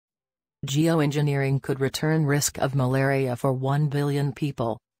Geoengineering could return risk of malaria for 1 billion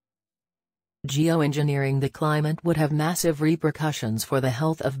people. Geoengineering the climate would have massive repercussions for the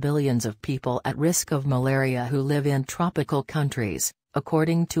health of billions of people at risk of malaria who live in tropical countries,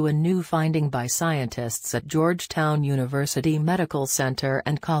 according to a new finding by scientists at Georgetown University Medical Center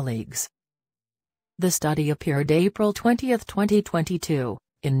and colleagues. The study appeared April 20, 2022,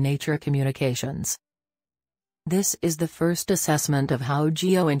 in Nature Communications. This is the first assessment of how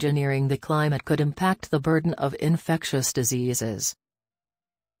geoengineering the climate could impact the burden of infectious diseases.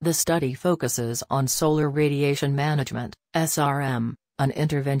 The study focuses on solar radiation management, SRM, an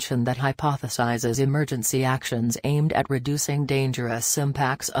intervention that hypothesizes emergency actions aimed at reducing dangerous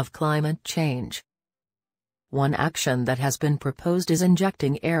impacts of climate change. One action that has been proposed is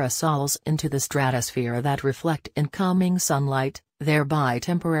injecting aerosols into the stratosphere that reflect incoming sunlight, thereby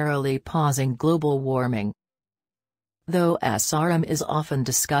temporarily pausing global warming. Though SRM is often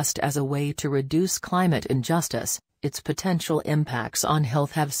discussed as a way to reduce climate injustice, its potential impacts on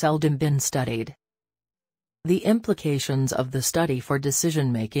health have seldom been studied. The implications of the study for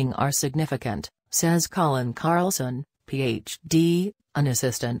decision-making are significant, says Colin Carlson, Ph.D., an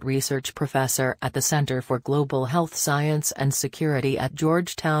assistant research professor at the Center for Global Health Science and Security at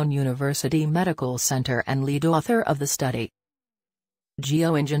Georgetown University Medical Center and lead author of the study.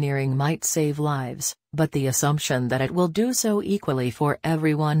 Geoengineering might save lives, but the assumption that it will do so equally for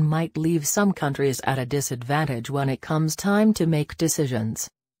everyone might leave some countries at a disadvantage when it comes time to make decisions.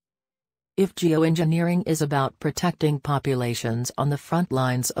 If geoengineering is about protecting populations on the front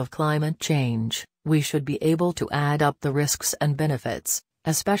lines of climate change, we should be able to add up the risks and benefits,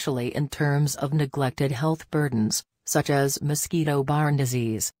 especially in terms of neglected health burdens, such as mosquito-borne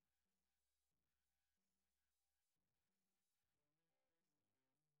disease.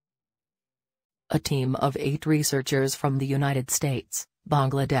 A team of 8 researchers from the United States,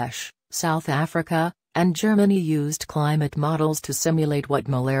 Bangladesh, South Africa, and Germany used climate models to simulate what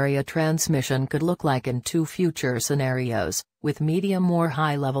malaria transmission could look like in 2 future scenarios, with medium or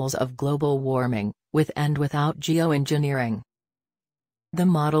high levels of global warming, with and without geoengineering. The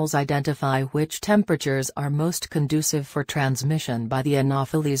models identify which temperatures are most conducive for transmission by the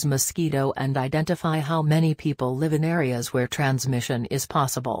Anopheles mosquito and identify how many people live in areas where transmission is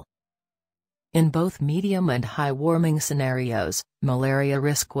possible. In both medium and high warming scenarios, malaria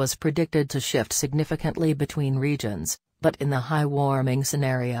risk was predicted to shift significantly between regions, but in the high warming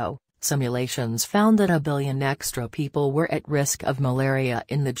scenario, simulations found that 1 billion extra people were at risk of malaria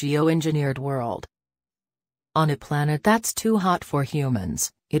in the geoengineered world. On a planet that's too hot for humans,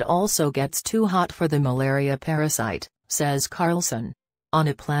 it also gets too hot for the malaria parasite, says Carlson. On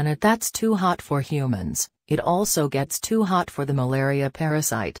a planet that's too hot for humans, it also gets too hot for the malaria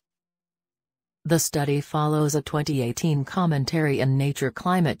parasite. The study follows a 2018 commentary in Nature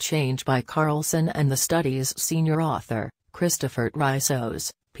Climate Change by Carlson and the study's senior author, Christopher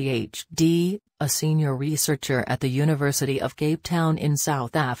Trysos, Ph.D., a senior researcher at the University of Cape Town in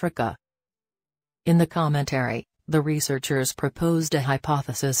South Africa. In the commentary, the researchers proposed a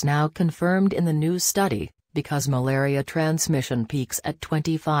hypothesis now confirmed in the new study: because malaria transmission peaks at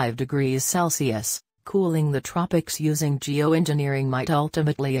 25 degrees Celsius, cooling the tropics using geoengineering might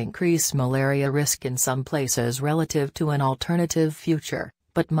ultimately increase malaria risk in some places relative to an alternative future,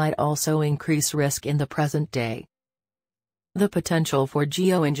 but might also increase risk in the present day. The potential for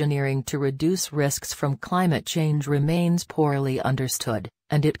geoengineering to reduce risks from climate change remains poorly understood,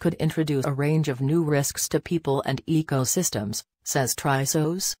 and it could introduce a range of new risks to people and ecosystems, says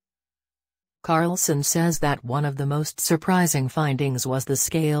Trysos. Carlson says that one of the most surprising findings was the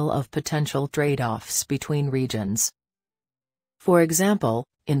scale of potential trade-offs between regions. For example,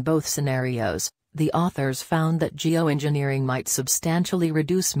 in both scenarios, the authors found that geoengineering might substantially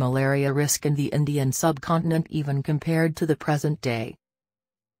reduce malaria risk in the Indian subcontinent even compared to the present day.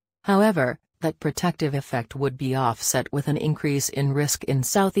 However, that protective effect would be offset with an increase in risk in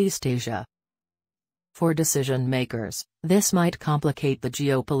Southeast Asia. For decision-makers, this might complicate the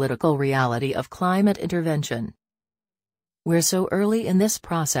geopolitical reality of climate intervention. We're so early in this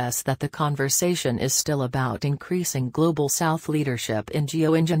process that the conversation is still about increasing Global South leadership in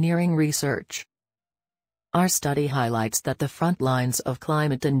geoengineering research. Our study highlights that the front lines of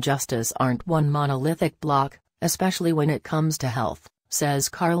climate injustice aren't one monolithic block, especially when it comes to health, says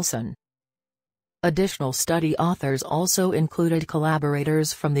Carlson. Additional study authors also included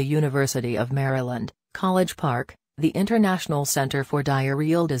collaborators from the University of Maryland, College Park, the International Center for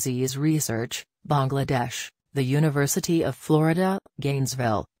Diarrheal Disease Research, Bangladesh, the University of Florida,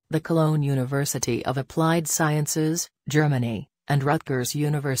 Gainesville, the Cologne University of Applied Sciences, Germany, and Rutgers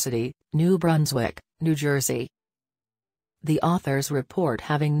University, New Brunswick, New Jersey. the authors report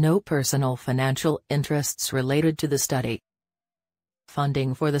having no personal financial interests related to the study.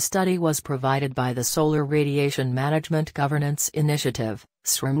 Funding for the study was provided by the Solar Radiation Management Governance Initiative,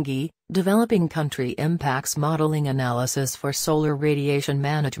 SRMGI, Developing Country Impacts Modeling Analysis for Solar Radiation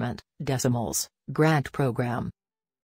Management, Decimals, Grant Program.